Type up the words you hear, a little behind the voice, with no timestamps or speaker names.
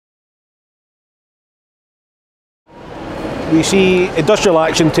we see industrial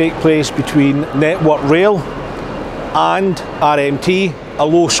action take place between Network Rail and RMT.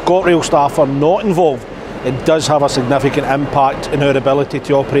 Although ScotRail staff are not involved, it does have a significant impact on our ability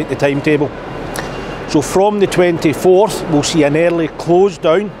to operate the timetable. So from the 24th, we'll see an early close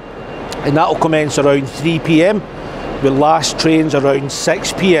down, and that will commence around 3 p.m, with last trains around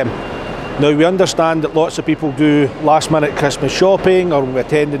 6 p.m. Now, we understand that lots of people do last minute Christmas shopping or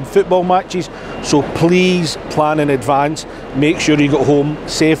attending football matches, so please plan in advance, make sure you get home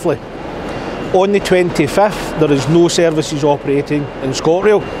safely. On the 25th, there is no services operating in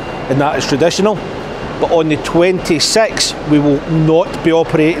ScotRail, and that is traditional. But on the 26th, we will not be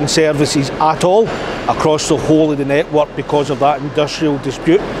operating services at all across the whole of the network because of that industrial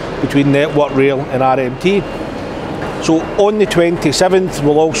dispute between Network Rail and RMT. So on the 27th,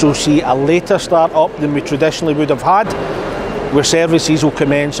 we'll also see a later start up than we traditionally would have had, where services will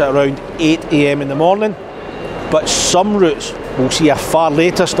commence at around 8 a.m. in the morning, but some routes will see a far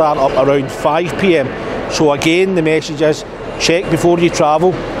later start up around 5 p.m. So again, the message is check before you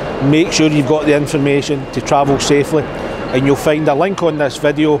travel, make sure you've got the information to travel safely, and you'll find a link on this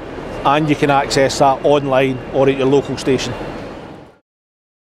video and you can access that online or at your local station.